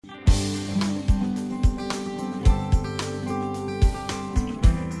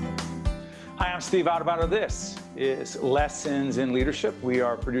I'm Steve Adubato. This is Lessons in Leadership. We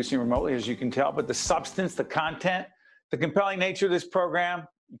are producing remotely, as you can tell, but the substance, the content, the compelling nature of this program,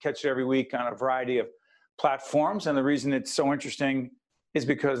 you catch it every week on a variety of platforms. And the reason it's so interesting is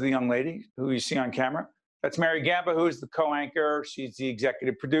because the young lady who you see on camera, that's Mary Gamba, who is the co-anchor. She's the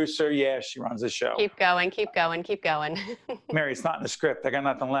executive producer. Yeah, she runs the show. Keep going, keep going, keep going. Mary, it's not in the script. I got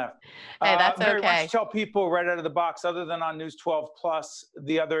nothing left. Hey, that's Mary, okay. why don't you tell people right out of the box, other than on News 12 Plus,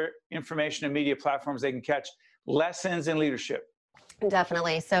 the other information and media platforms they can catch Lessons in Leadership?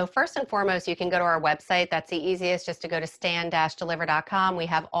 Definitely. So first and foremost, you can go to our website. That's the easiest, just to go to stand-deliver.com. We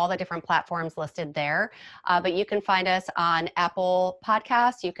have all the different platforms listed there. But you can find us on Apple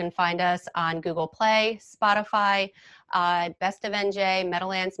Podcasts. You can find us on Google Play, Spotify, Best of NJ,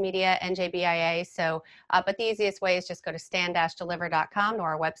 Meadowlands Media, NJBIA. So, but the easiest way is just go to stand-deliver.com to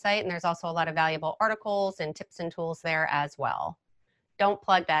our website. And there's also a lot of valuable articles and tips and tools there as well. Don't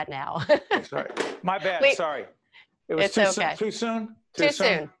plug that now. Sorry. My bad. Sorry. It was too soon? Too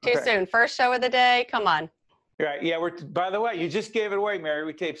soon. First show of the day. Come on. Right. Yeah. By the way, you just gave it away, Mary.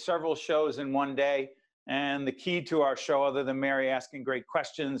 We taped several shows in one day. And the key to our show, other than Mary asking great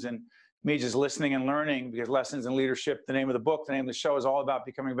questions and me just listening and learning, because Lessons in Leadership, the name of the book, the name of the show is all about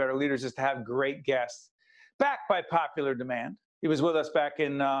becoming better leaders, is to have great guests backed by popular demand. He was with us back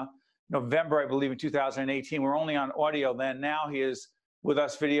in November, I believe, in 2018. We're only on audio then. Now he is with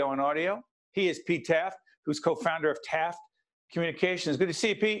us video and audio. He is Pete Taft, who's co-founder of Taft Communications. Good to see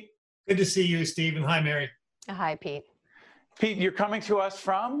you, Pete. Good to see you, Stephen. Hi, Mary. Hi, Pete. Pete, you're coming to us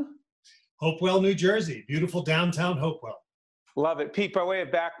from? Hopewell, New Jersey. Beautiful downtown Hopewell. Love it. Pete, by way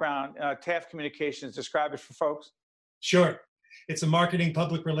of background, Taft Communications, describe it for folks. Sure. It's a marketing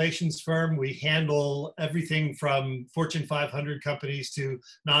public relations firm. We handle everything from Fortune 500 companies to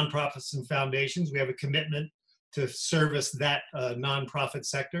nonprofits and foundations. We have a commitment to service that nonprofit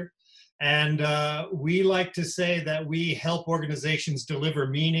sector. And we like to say that we help organizations deliver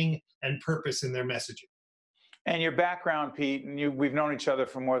meaning and purpose in their messaging. And your background, Pete, and we've known each other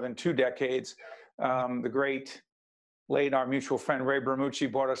for more than 2 decades. The great, late, our mutual friend Ray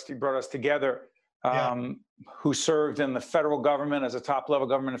Bermucci brought us together, who served in the federal government as a top-level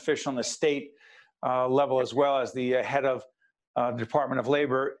government official, in the state level, as well as the head of the Department of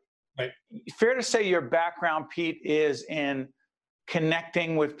Labor. Right. Fair to say your background, Pete, is in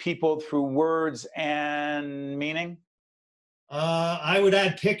connecting with people through words and meaning? I would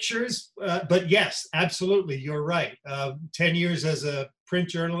add pictures, but yes, absolutely, you're right. 10 years as a print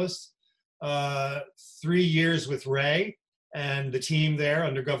journalist, 3 years with Ray and the team there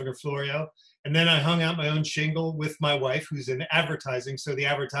under Governor Florio. And then I hung out my own shingle with my wife, who's in advertising. So the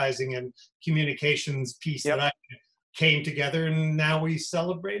advertising and communications piece that I came together, and now we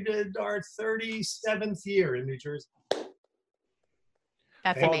celebrated our 37th year in New Jersey.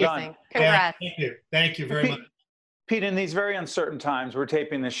 That's well amazing. Done. Congrats. Yeah, thank you. Thank you very much. Pete, in these very uncertain times, we're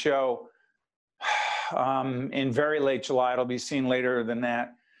taping this show in very late July. It'll be seen later than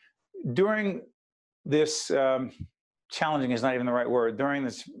that. During this, challenging is not even the right word, during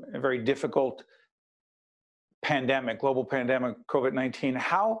this very difficult pandemic, global pandemic, COVID-19,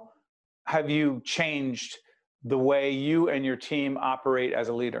 how have you changed the way you and your team operate as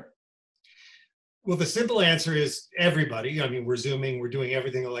a leader? Well, the simple answer is everybody. I mean, we're Zooming, we're doing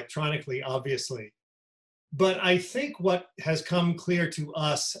everything electronically, obviously. But I think what has come clear to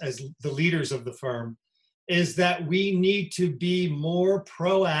us as the leaders of the firm is that we need to be more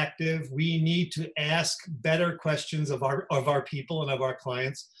proactive. We need to ask better questions of our people and of our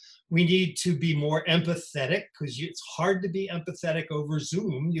clients. We need to be more empathetic, because it's hard to be empathetic over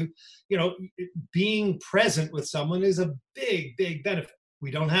Zoom. You know, being present with someone is a big, big benefit. We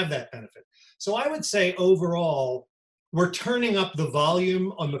don't have that benefit. So I would say overall, we're turning up the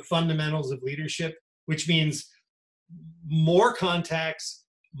volume on the fundamentals of leadership, which means more contacts,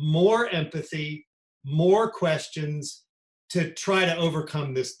 more empathy, more questions to try to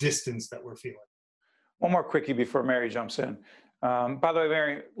overcome this distance that we're feeling. One more quickie before Mary jumps in. By the way,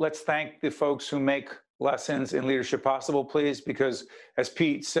 Mary, let's thank the folks who make Lessons in Leadership possible, please, because as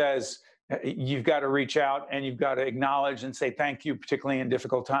Pete says, you've got to reach out and you've got to acknowledge and say thank you, particularly in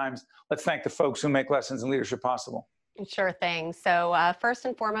difficult times. Let's thank the folks who make Lessons in Leadership possible. Sure thing. So first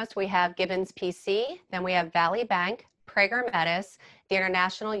and foremost, we have Gibbons PC, then we have Valley Bank, Prager Metis, the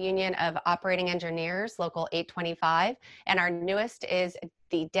International Union of Operating Engineers, Local 825, and our newest is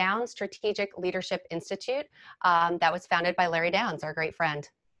the Downs Strategic Leadership Institute that was founded by Larry Downs, our great friend.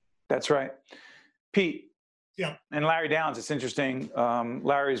 That's right. Pete. Yeah. And Larry Downs, it's interesting.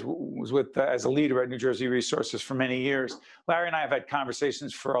 Larry was with as a leader at New Jersey Resources for many years. Larry and I have had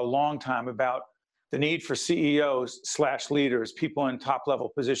conversations for a long time about the need for CEOs/leaders, people in top-level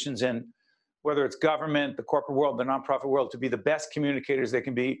positions in whether it's government, the corporate world, the nonprofit world, to be the best communicators they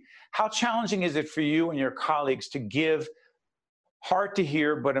can be. How challenging is it for you and your colleagues to give hard to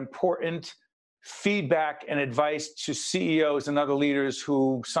hear but important feedback and advice to CEOs and other leaders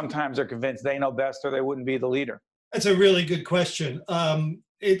who sometimes are convinced they know best or they wouldn't be the leader? That's a really good question.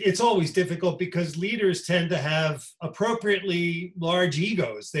 It's always difficult because leaders tend to have appropriately large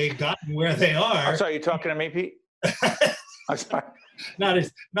egos. They've gotten where they are. I'm sorry, you talking to me, Pete? I'm sorry.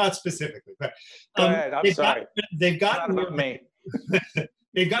 Not specifically, but Go ahead. I'm sorry. They've gotten Not about me.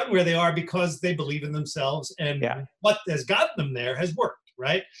 They've gotten where they are because they believe in themselves, and what has gotten them there has worked,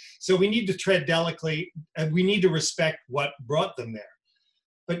 right? So we need to tread delicately, and we need to respect what brought them there.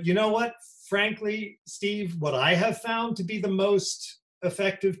 But you know what? Frankly, Steve, what I have found to be the most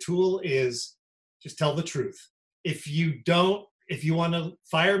effective tool is just tell the truth. If you want to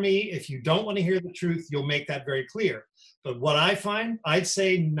fire me, if you don't want to hear the truth, you'll make that very clear. But what I find, I'd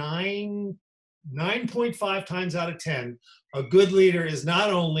say 9.5 times out of 10, a good leader is not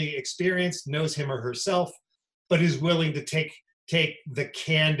only experienced, knows him or herself, but is willing to take the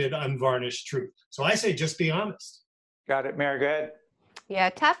candid, unvarnished truth. So I say just be honest. Got it. Mary, go ahead. Yeah,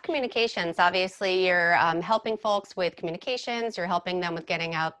 tough communications. Obviously, you're helping folks with communications, you're helping them with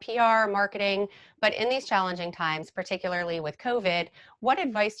getting out PR, marketing. But in these challenging times, particularly with COVID, what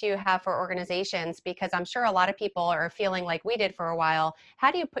advice do you have for organizations? Because I'm sure a lot of people are feeling like we did for a while.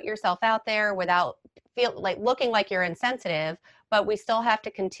 How do you put yourself out there without looking like you're insensitive, but we still have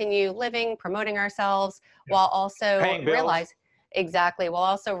to continue living, promoting ourselves while also while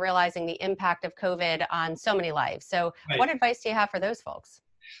also realizing the impact of COVID on so many lives. So what advice do you have for those folks?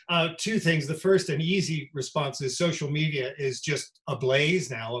 Two things. The first and easy response is social media is just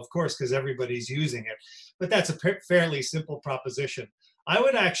ablaze now, of course, because everybody's using it. But that's a fairly simple proposition. I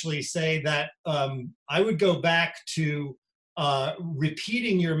would actually say that I would go back to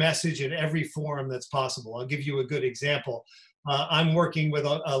repeating your message in every forum that's possible. I'll give you a good example. I'm working with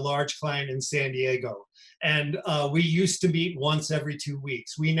a large client in San Diego, and we used to meet once every 2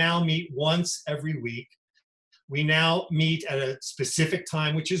 weeks. We now meet once every week. We now meet at a specific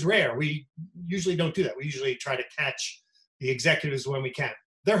time, which is rare. We usually don't do that. We usually try to catch the executives when we can.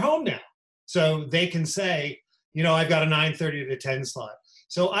 They're home now, so they can say, I've got a 9:30 to 10 slot.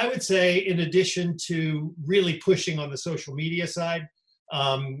 So I would say, in addition to really pushing on the social media side,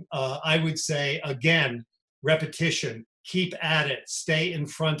 I would say, again, repetition. Keep at it. Stay in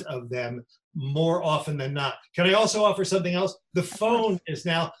front of them more often than not. Can I also offer something else? The phone is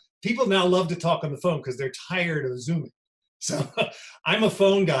now, people now love to talk on the phone because they're tired of Zooming. So I'm a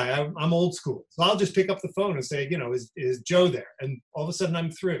phone guy. I'm old school. So I'll just pick up the phone and say, is Joe there? And all of a sudden I'm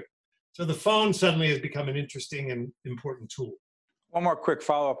through. So the phone suddenly has become an interesting and important tool. One more quick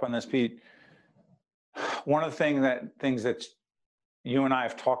follow-up on this, Pete. One of the things that you and I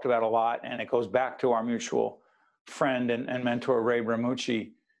have talked about a lot, and it goes back to our mutual friend and mentor, Ray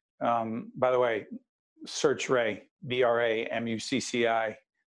Bramucci. By the way, search Ray, Bramucci,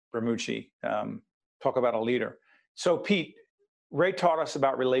 Bramucci. Talk about a leader. So Pete, Ray taught us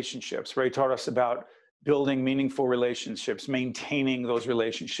about relationships. Ray taught us about building meaningful relationships, maintaining those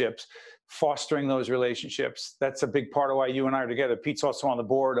relationships, fostering those relationships. That's a big part of why you and I are together. Pete's also on the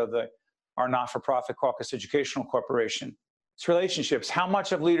board of our not-for-profit Caucus Educational Corporation. It's relationships. How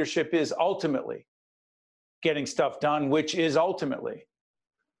much of leadership is ultimately getting stuff done, which is ultimately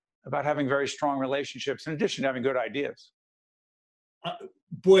about having very strong relationships in addition to having good ideas?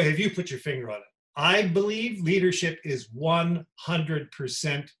 Boy, have you put your finger on it. I believe leadership is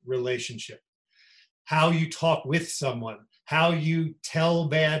 100% relationship. How you talk with someone, how you tell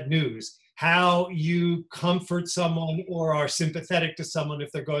bad news, how you comfort someone or are sympathetic to someone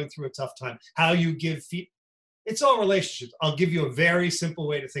if they're going through a tough time, how you give feedback. It's all relationships. I'll give you a very simple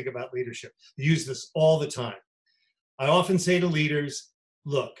way to think about leadership. I use this all the time. I often say to leaders,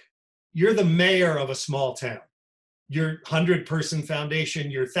 look, you're the mayor of a small town. Your 100-person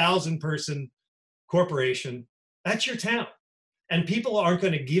foundation, your 1,000-person corporation, that's your town. And people aren't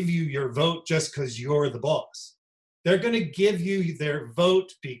going to give you your vote just because you're the boss. They're going to give you their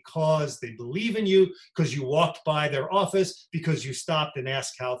vote because they believe in you, because you walked by their office, because you stopped and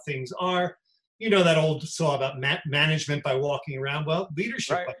asked how things are. That old saw about management by walking around. Well,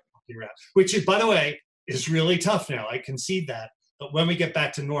 leadership by walking around, which is, by the way, is really tough now. I concede that. But when we get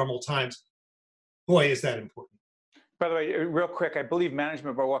back to normal times, boy, is that important. By the way, real quick, I believe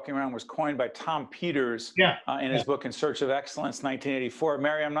management by walking around was coined by Tom Peters in his book In Search of Excellence, 1984.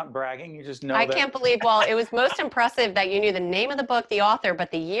 Mary, I'm not bragging. You just know I can't believe, it was most impressive that you knew the name of the book, the author,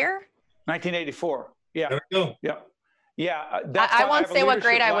 but the year? 1984. Yeah. There we go. Yeah. Yeah. I won't say what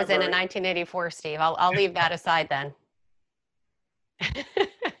grade I was in 1984, Steve. I'll leave that aside then.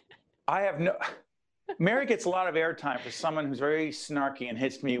 I have no. Mary gets a lot of airtime for someone who's very snarky and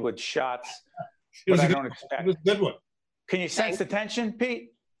hits me with shots It was that a I good, don't it expect. was a good one. Can you sense the tension, Pete?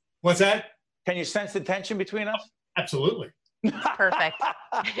 What's that? Can you sense the tension between us? Absolutely. Perfect.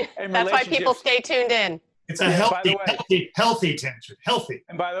 And That's why people relationships. stay tuned in. It's a Yeah, by the healthy, way- healthy tension. Healthy.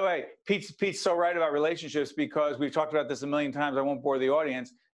 And by the way, Pete's so right about relationships because we've talked about this a million times. I won't bore the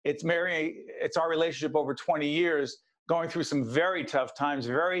audience. It's Mary, it's our relationship over 20 years, going through some very tough times,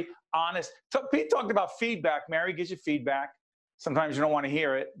 very honest. Pete talked about feedback. Mary gives you feedback. Sometimes you don't want to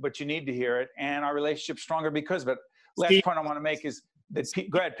hear it, but you need to hear it. And our relationship's stronger because of it. Last Steve- point I want to make is that Pete,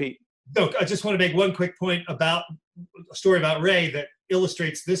 go ahead, Pete. No, I just want to make one quick point about a story about Ray that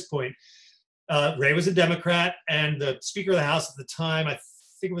illustrates this point. Ray was a Democrat, and the Speaker of the House at the time, I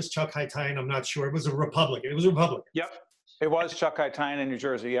think it was Chuck Hytine, I'm not sure, it was a Republican. It was a Republican. Yep. It was Chuck Hytine in New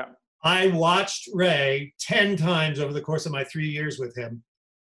Jersey. Yeah. I watched Ray 10 times over the course of my 3 years with him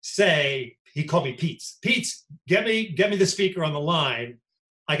say, he called me Pete's. Pete's, get me the speaker on the line.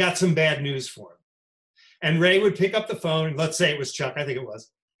 I got some bad news for him. And Ray would pick up the phone. Let's say it was Chuck. I think it was.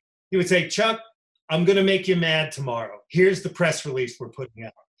 He would say, Chuck, I'm going to make you mad tomorrow. Here's the press release we're putting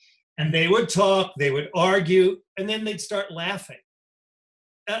out. And they would talk, they would argue, and then they'd start laughing.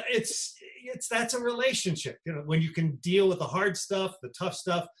 That's a relationship, you know, when you can deal with the hard stuff, the tough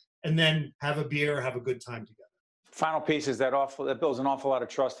stuff, and then have a beer, have a good time together. Final piece is that builds an awful lot of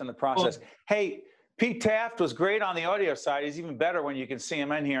trust in the process. Hey, Pete Taft was great on the audio side. He's even better when you can see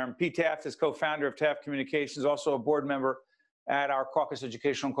him in here. And Pete Taft is co-founder of Taft Communications, also a board member at our Caucus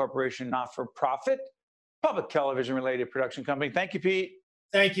Educational Corporation, not-for-profit, public television-related production company. Thank you, Pete.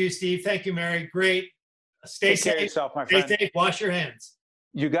 Thank you, Steve. Thank you, Mary. Great. Stay Take care of safe. yourself, my Stay friend. safe. Wash your hands.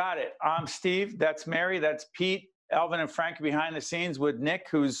 You got it. I'm Steve. That's Mary. That's Pete. Elvin and Frank are behind the scenes with Nick,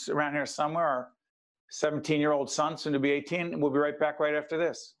 who's around here somewhere, our 17-year-old son, soon to be 18. We'll be right back right after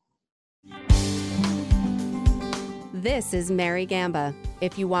this. This is Mary Gamba.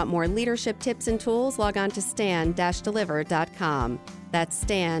 If you want more leadership tips and tools, log on to stand-deliver.com. That's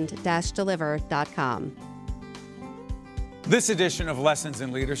stand-deliver.com. This edition of Lessons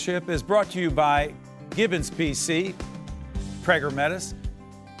in Leadership is brought to you by Gibbons PC, Prager Metis,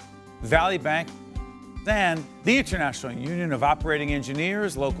 Valley Bank, and the International Union of Operating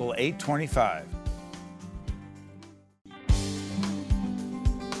Engineers, Local 825.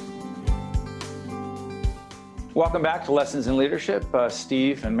 Welcome back to Lessons in Leadership.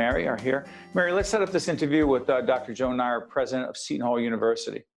 Steve and Mary are here. Mary, let's set up this interview with Dr. Joe Nyer, president of Seton Hall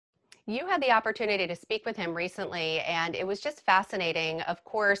University. You had the opportunity to speak with him recently, and it was just fascinating. Of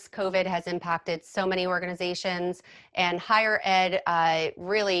course, COVID has impacted so many organizations, and higher ed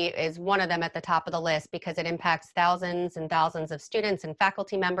really is one of them at the top of the list because it impacts thousands and thousands of students and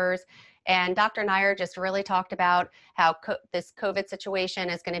faculty members. And Dr. Nyer just really talked about how this COVID situation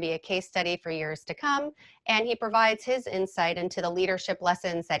is going to be a case study for years to come. And he provides his insight into the leadership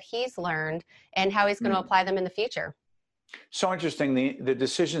lessons that he's learned and how he's going to apply them in the future. So interesting. The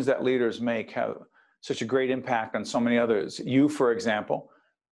decisions that leaders make have such a great impact on so many others. You, for example,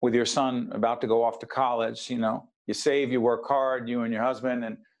 with your son about to go off to college, you know, you save, you work hard, you and your husband,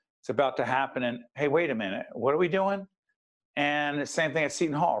 and it's about to happen. And hey, wait a minute, what are we doing? And the same thing at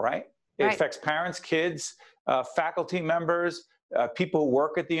Seton Hall, right? It affects parents, kids, faculty members, people who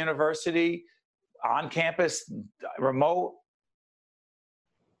work at the university, on campus, remote.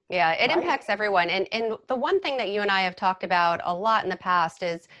 Yeah, it impacts everyone. And the one thing that you and I have talked about a lot in the past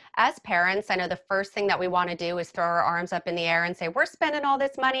is, as parents, I know the first thing that we want to do is throw our arms up in the air and say, we're spending all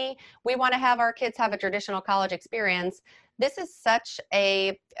this money. We want to have our kids have a traditional college experience. This is such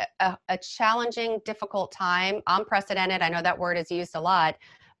a challenging, difficult time, unprecedented. I know that word is used a lot.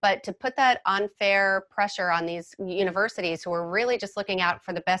 But to put that unfair pressure on these universities who are really just looking out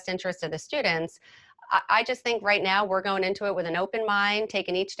for the best interest of the students, I just think right now we're going into it with an open mind,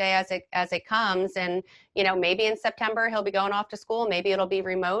 taking each day as it comes. And, you know, maybe in September he'll be going off to school, maybe it'll be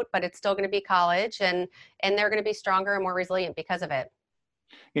remote, but it's still going to be college, and they're going to be stronger and more resilient because of it.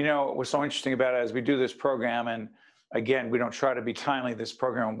 You know, what's so interesting about it as we do this program, and again, we don't try to be timely, this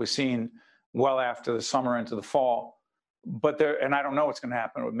program will be seen well after the summer into the fall. But and I don't know what's going to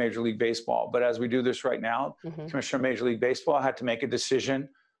happen with Major League Baseball, but as we do this right now, Commissioner of Major League Baseball had to make a decision,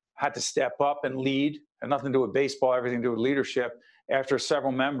 had to step up and lead, had nothing to do with baseball, everything to do with leadership, after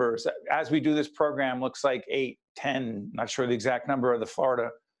several members. As we do this program, looks like 8, 10, not sure the exact number, of the Florida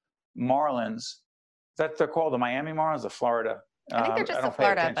Marlins. Is that they're called the Miami Marlins, the Florida? I think they're just the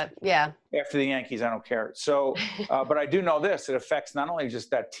Florida, but yeah. After the Yankees, I don't care. So, but I do know this, it affects not only just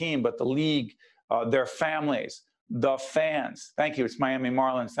that team, but the league, their families, the fans. Thank you. It's Miami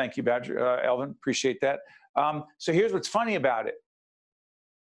Marlins. Thank you, Badger, Elvin. Appreciate that. So here's what's funny about it.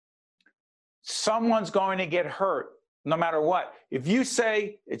 someone's going to get hurt no matter what. If you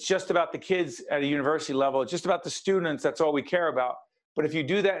say it's just about the kids at a university level, it's just about the students, that's all we care about. But if you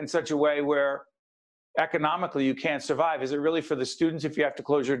do that in such a way where economically you can't survive, is it really for the students if you have to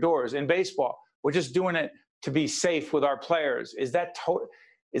close your doors? In baseball, we're just doing it to be safe with our players. Is that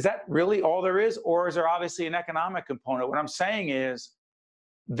really all there is? Or is there obviously an economic component? What I'm saying is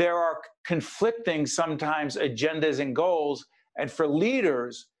there are conflicting sometimes agendas and goals. And for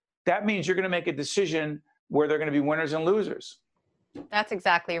leaders, that means you're going to make a decision where they're going to be winners and losers. That's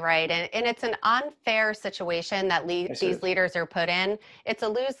exactly right. And it's an unfair situation that these leaders are put in. It's a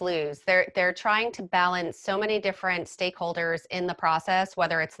lose-lose. They're trying to balance so many different stakeholders in the process,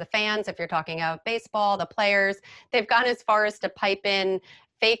 whether it's the fans, if you're talking about baseball, the players. They've gone as far as to pipe in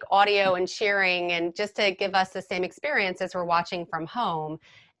fake audio and cheering and just to give us the same experience as we're watching from home.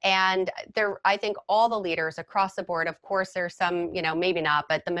 And I think all the leaders across the board, of course, there's some, maybe not,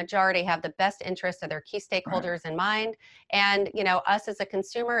 but the majority have the best interests of their key stakeholders in mind. And, us as a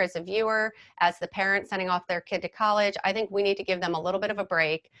consumer, as a viewer, as the parent sending off their kid to college, I think we need to give them a little bit of a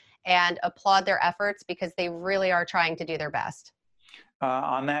break and applaud their efforts because they really are trying to do their best.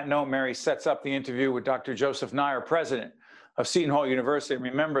 On that note, Mary sets up the interview with Dr. Joseph Nair, president of Seton Hall University.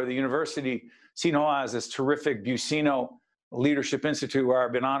 Remember, the university, Seton Hall, has this terrific Buccino Leadership Institute where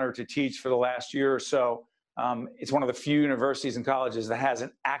I've been honored to teach for the last year or so. It's one of the few universities and colleges that has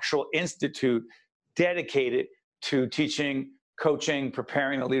an actual institute dedicated to teaching, coaching,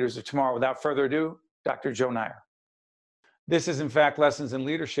 preparing the leaders of tomorrow. Without further ado, Dr. Joe Nair. This is, in fact, Lessons in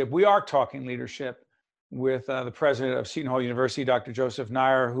Leadership. We are talking leadership with the president of Seton Hall University, Dr. Joseph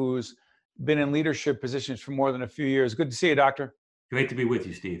Nair, who's been in leadership positions for more than a few years. Good to see you, Doctor. Great to be with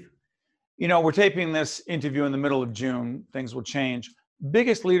you, Steve. We're taping this interview in the middle of June. Things will change.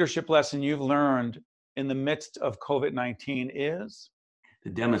 Biggest leadership lesson you've learned in the midst of COVID-19 is? The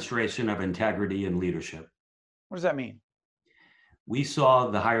demonstration of integrity in leadership. What does that mean? We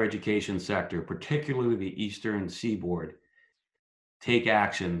saw the higher education sector, particularly the Eastern Seaboard, take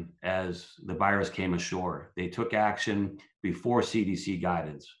action as the virus came ashore. They took action before CDC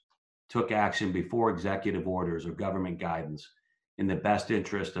guidance, took action before executive orders or government guidance, in the best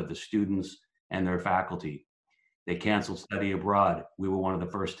interest of the students and their faculty. They canceled study abroad. We were one of the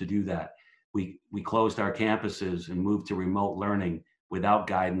first to do that. We closed our campuses and moved to remote learning without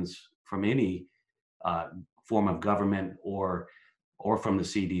guidance from any form of government or from the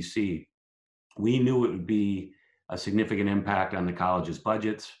CDC. We knew it would be a significant impact on the college's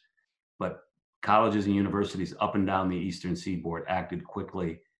budgets, but colleges and universities up and down the Eastern Seaboard acted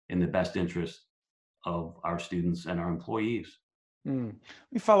quickly in the best interest of our students and our employees. Let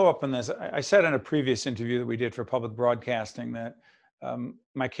me follow up on this. I said in a previous interview that we did for public broadcasting that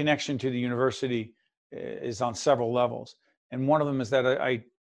my connection to the university is on several levels. And one of them is that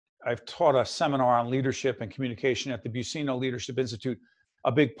I've taught a seminar on leadership and communication at the Buccino Leadership Institute,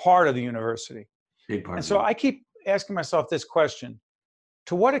 a big part of the university. Big part. And so I keep asking myself this question: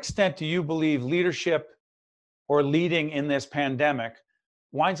 to what extent do you believe leadership or leading in this pandemic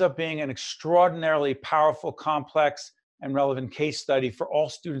winds up being an extraordinarily powerful, complex, and relevant case study for all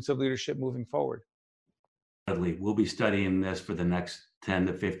students of leadership moving forward? We'll be studying this for the next 10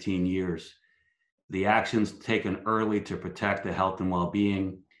 to 15 years. The actions taken early to protect the health and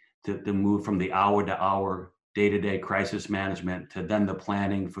well-being, to move from the hour-to-hour, day-to-day crisis management, to then the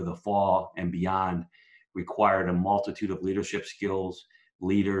planning for the fall and beyond, required a multitude of leadership skills,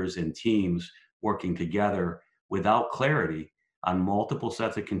 leaders, and teams working together without clarity on multiple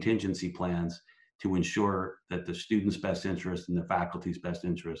sets of contingency plans to ensure that the students' best interest and the faculty's best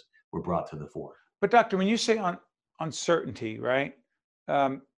interest were brought to the fore. But Doctor, when you say uncertainty, right?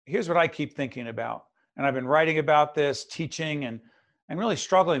 Here's what I keep thinking about, and I've been writing about this, teaching, and really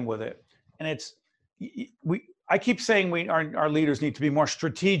struggling with it. And I keep saying our leaders need to be more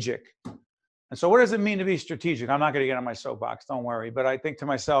strategic. And so what does it mean to be strategic? I'm not going to get on my soapbox, don't worry. But I think to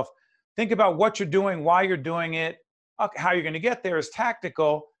myself, think about what you're doing, why you're doing it, how you're going to get there is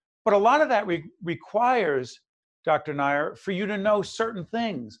tactical. But a lot of that requires, Dr. Nair, for you to know certain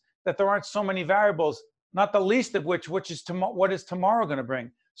things, that there aren't so many variables, not the least of which is what is tomorrow going to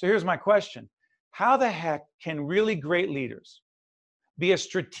bring. So here's my question. How the heck can really great leaders be as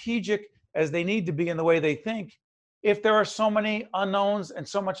strategic as they need to be in the way they think if there are so many unknowns and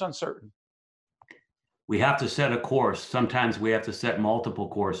so much uncertainty? We have to set a course. Sometimes we have to set multiple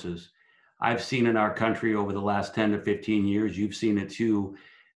courses. I've seen in our country over the last 10 to 15 years, you've seen it too,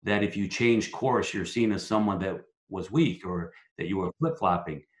 that if you change course, you're seen as someone that was weak or that you were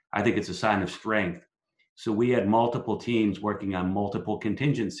flip-flopping. I think it's a sign of strength. So we had multiple teams working on multiple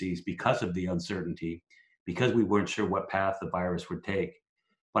contingencies because of the uncertainty, because we weren't sure what path the virus would take.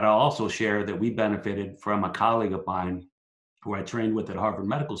 But I'll also share that we benefited from a colleague of mine who I trained with at Harvard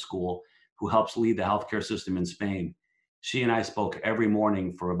Medical School, who helps lead the healthcare system in Spain. She and I spoke every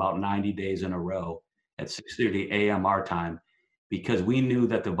morning for about 90 days in a row at 6:30 a.m. our time, because we knew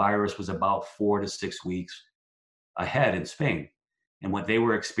that the virus was about 4 to 6 weeks ahead in Spain. And what they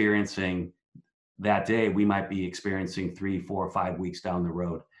were experiencing that day, we might be experiencing 3, 4, 5 weeks down the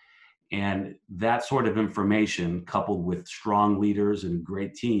road. And that sort of information, coupled with strong leaders and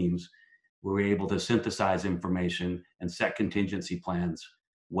great teams, we were able to synthesize information and set contingency plans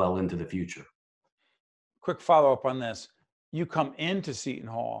well into the future. Quick follow-up on this. You come into Seton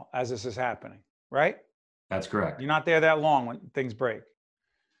Hall as this is happening, right? That's correct. You're not there that long when things break.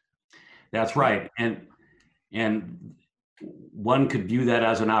 That's right. And one could view that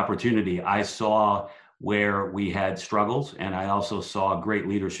as an opportunity. I saw where we had struggles, and I also saw great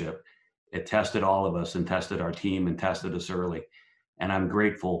leadership. It tested all of us and tested our team and tested us early. And I'm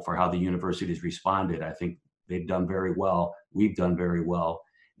grateful for how the universities responded. I think they've done very well. We've done very well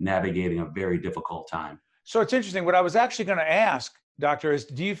navigating a very difficult time. So it's interesting. What I was actually going to ask, Doctor, is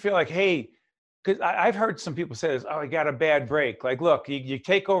do you feel like, hey, because I've heard some people say this, oh, I got a bad break. Like, look, you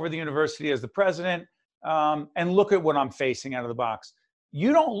take over the university as the president, and look at what I'm facing out of the box.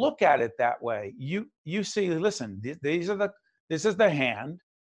 You don't look at it that way. You see, listen, this is the hand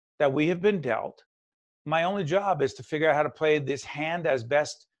that we have been dealt. My only job is to figure out how to play this hand as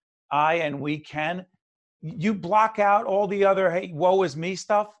best I and we can. You block out all the other, hey, woe is me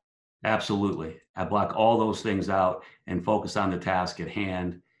stuff. Absolutely. I block all those things out and focus on the task at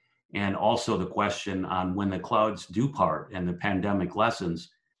hand. And also the question on when the clouds do part and the pandemic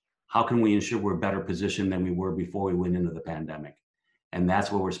lessens, how can we ensure we're better positioned than we were before we went into the pandemic? And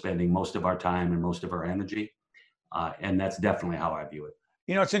that's where we're spending most of our time and most of our energy. And that's definitely how I view it.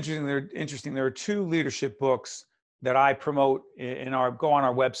 You know, it's interesting. There are two leadership books that I promote go on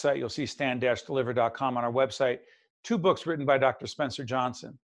our website. You'll see stand-deliver.com on our website. Two books written by Dr. Spencer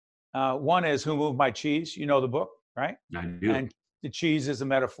Johnson. One is Who Moved My Cheese? You know the book, right? I do. And the cheese is a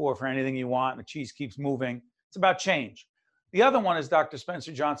metaphor for anything you want. And the cheese keeps moving. It's about change. The other one is Dr.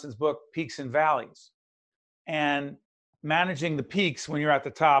 Spencer Johnson's book, Peaks and Valleys. And managing the peaks when you're at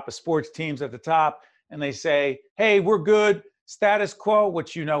the top, a sports team's at the top, and they say, hey, we're good, status quo,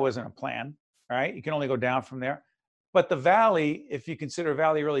 which you know isn't a plan, right? You can only go down from there. But the valley, if you consider a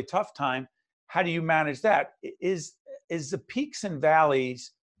valley a really tough time, how do you manage that? Is the peaks and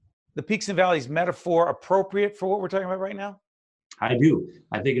valleys metaphor appropriate for what we're talking about right now? I do.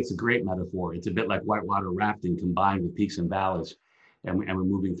 I think it's a great metaphor. It's a bit like whitewater rafting combined with peaks and valleys. And we're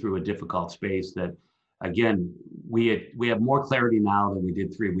moving through a difficult space that, again, we have more clarity now than we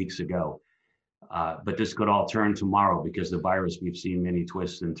did 3 weeks ago. But this could all turn tomorrow because the virus, we've seen many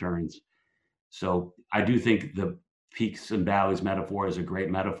twists and turns. So I do think the peaks and valleys metaphor is a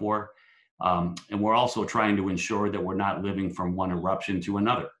great metaphor. And we're also trying to ensure that we're not living from one eruption to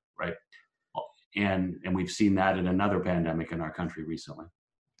another, right? And we've seen that in another pandemic in our country recently.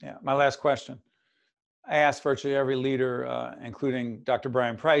 Yeah, my last question. I asked virtually every leader, including Dr.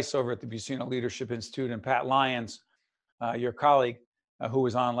 Brian Price over at the Buccino Leadership Institute and Pat Lyons, your colleague, who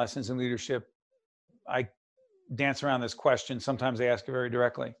was on Lessons in Leadership. I dance around this question. Sometimes I ask it very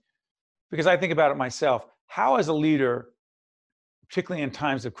directly because I think about it myself. How, as a leader, particularly in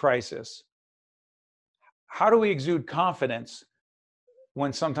times of crisis, how do we exude confidence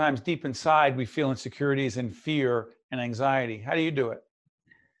when sometimes deep inside we feel insecurities and fear and anxiety? How do you do it?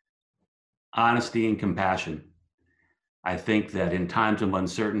 Honesty and compassion. I think that in times of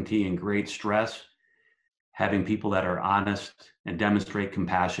uncertainty and great stress, having people that are honest and demonstrate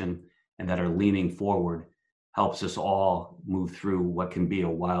compassion and that are leaning forward helps us all move through what can be a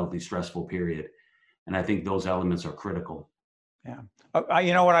wildly stressful period. And I think those elements are critical. Yeah.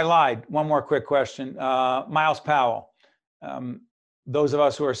 You know what? I lied. One more quick question. Myles Powell. Those of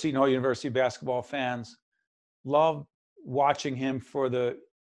us who are Seton Hall University basketball fans love watching him for the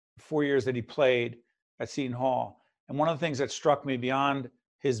 4 years that he played at Seton Hall. And one of the things that struck me beyond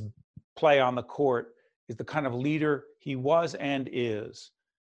his play on the court is the kind of leader he was and is.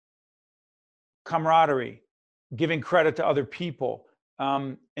 Camaraderie, giving credit to other people,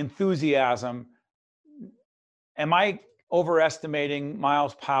 enthusiasm. Am I overestimating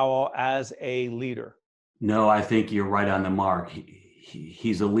Myles Powell as a leader? No, I think you're right on the mark.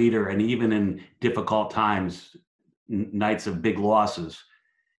 He's a leader, and even in difficult times, nights of big losses,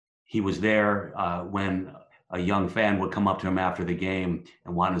 he was there when a young fan would come up to him after the game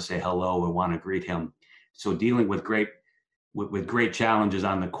and want to say hello or want to greet him. So dealing with great challenges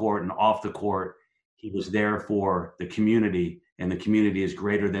on the court and off the court, he was there for the community, and the community is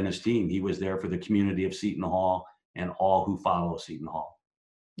greater than his team. He was there for the community of Seton Hall and all who follow Seton Hall.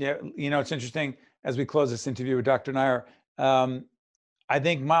 Yeah, it's interesting as we close this interview with Dr. Nair. I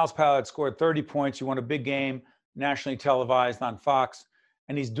think Miles Powell scored 30 points. He won a big game, nationally televised on Fox,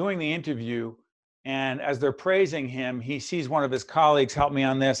 and he's doing the interview. And as they're praising him, he sees one of his colleagues, help me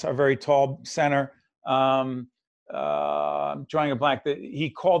on this, a very tall center. I'm drawing a blank. He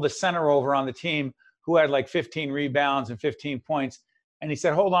called the center over on the team who had like 15 rebounds and 15 points. And he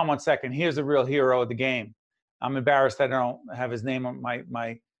said, hold on one second. Here's the real hero of the game. I'm embarrassed that I don't have his name on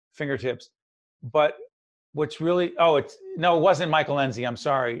my fingertips. But what's really, it wasn't Michael Enzi. I'm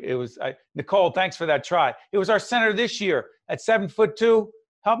sorry. It was Nicole. Thanks for that try. It was our center this year at 7'2".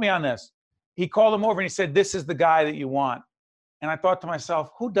 Help me on this. He called him over and he said, this is the guy that you want. And I thought to myself,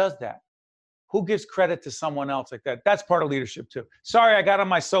 who does that? Who gives credit to someone else like that? That's part of leadership too. Sorry, I got on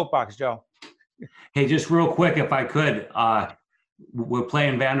my soapbox, Joe. Hey, just real quick, if I could, we're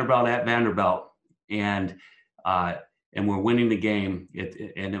playing Vanderbilt at Vanderbilt, and we're winning the game.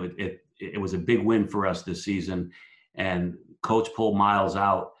 It was a big win for us this season. And Coach pulled Miles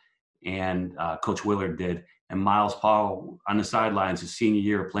out, and Coach Willard did. And Miles Powell on the sidelines, his senior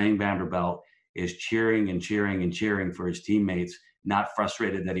year playing Vanderbilt, is cheering and cheering and cheering for his teammates, not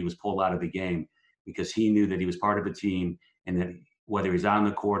frustrated that he was pulled out of the game, because he knew that he was part of a team, and that whether he's on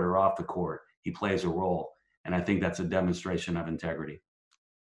the court or off the court, he plays a role. And I think that's a demonstration of integrity.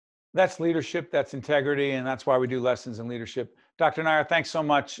 That's leadership, that's integrity, and that's why we do Lessons in Leadership. Dr. Nair, thanks so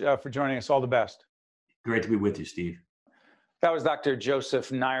much for joining us. All the best. Great to be with you, Steve. That was Dr.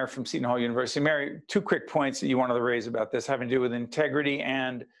 Joseph Nair from Seton Hall University. Mary, two quick points that you wanted to raise about this having to do with integrity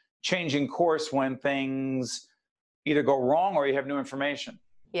and changing course when things either go wrong or you have new information.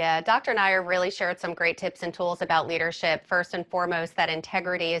 Yeah, Dr. Nair really shared some great tips and tools about leadership. First and foremost, that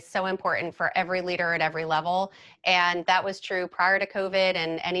integrity is so important for every leader at every level. And that was true prior to COVID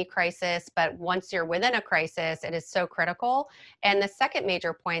and any crisis. But once you're within a crisis, it is so critical. And the second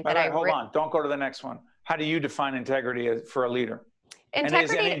major point hold on, don't go to the next one. How do you define integrity for a leader? Integrity, and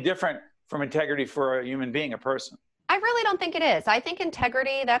is it any different from integrity for a human being, a person? I really don't think it is. I think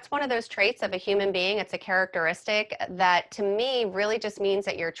integrity, that's one of those traits of a human being. It's a characteristic that to me really just means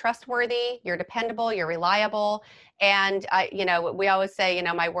that you're trustworthy, you're dependable, you're reliable. And we always say,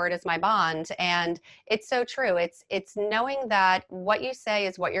 my word is my bond. And it's so true. It's knowing that what you say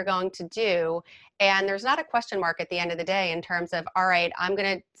is what you're going to do. And there's not a question mark at the end of the day in terms of, all right, I'm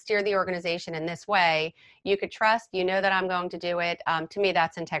going to steer the organization in this way. You could trust, that I'm going to do it. To me,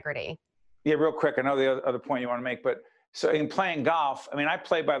 that's integrity. Yeah, real quick. I know the other point you want to make, but so in playing golf, I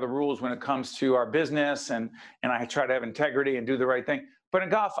play by the rules when it comes to our business, and I try to have integrity and do the right thing. But in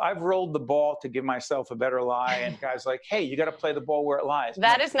golf, I've rolled the ball to give myself a better lie, and guys like, hey, you got to play the ball where it lies.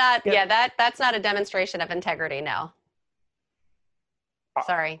 That is not, that's not a demonstration of integrity, no.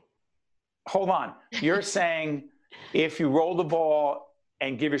 Sorry. Hold on. You're saying if you roll the ball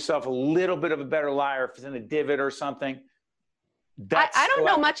and give yourself a little bit of a better lie, or if it's in a divot or something, I don't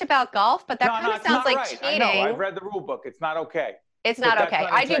know much about golf, but that kind of sounds like cheating. I know. I've read the rule book. It's not okay. It's not okay.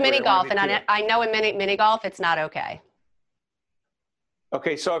 I do mini golf, and I know in mini golf, it's not okay.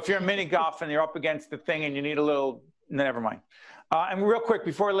 Okay, so if you're in mini golf and you're up against the thing and you need a little, never mind. And real quick,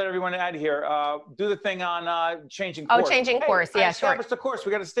 before I let everyone out of here, do the thing on changing course. Oh, changing course. Yeah, sure. Establish the course.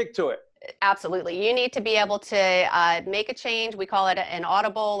 We got to stick to it. Absolutely. You need to be able to make a change. We call it an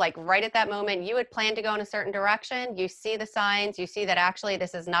audible, like right at that moment, you had planned to go in a certain direction. You see the signs, you see that actually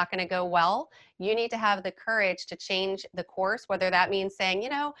this is not going to go well. You need to have the courage to change the course, whether that means saying,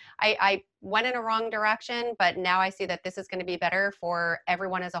 I went in a wrong direction, but now I see that this is going to be better for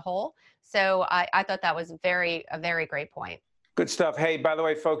everyone as a whole. So I thought that was a very great point. Good stuff. Hey, by the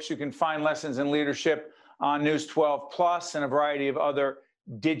way, folks, you can find Lessons in Leadership on News 12 Plus and a variety of other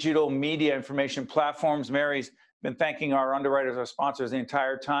digital media information platforms. Mary's been thanking our underwriters, our sponsors the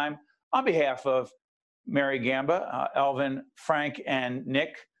entire time. On behalf of Mary Gamba, Elvin, Frank, and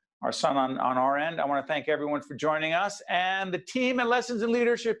Nick, our son on our end, I want to thank everyone for joining us. And the team at Lessons in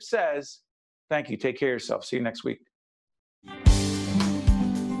Leadership says, thank you. Take care of yourself. See you next week.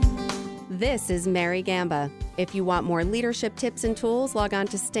 This is Mary Gamba. If you want more leadership tips and tools, log on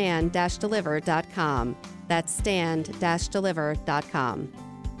to stand-deliver.com. That's stand-deliver.com.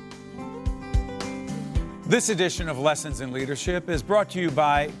 This edition of Lessons in Leadership is brought to you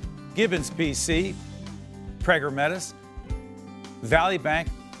by Gibbons PC, Prager Metis, Valley Bank,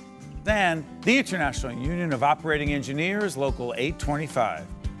 and the International Union of Operating Engineers, Local 825.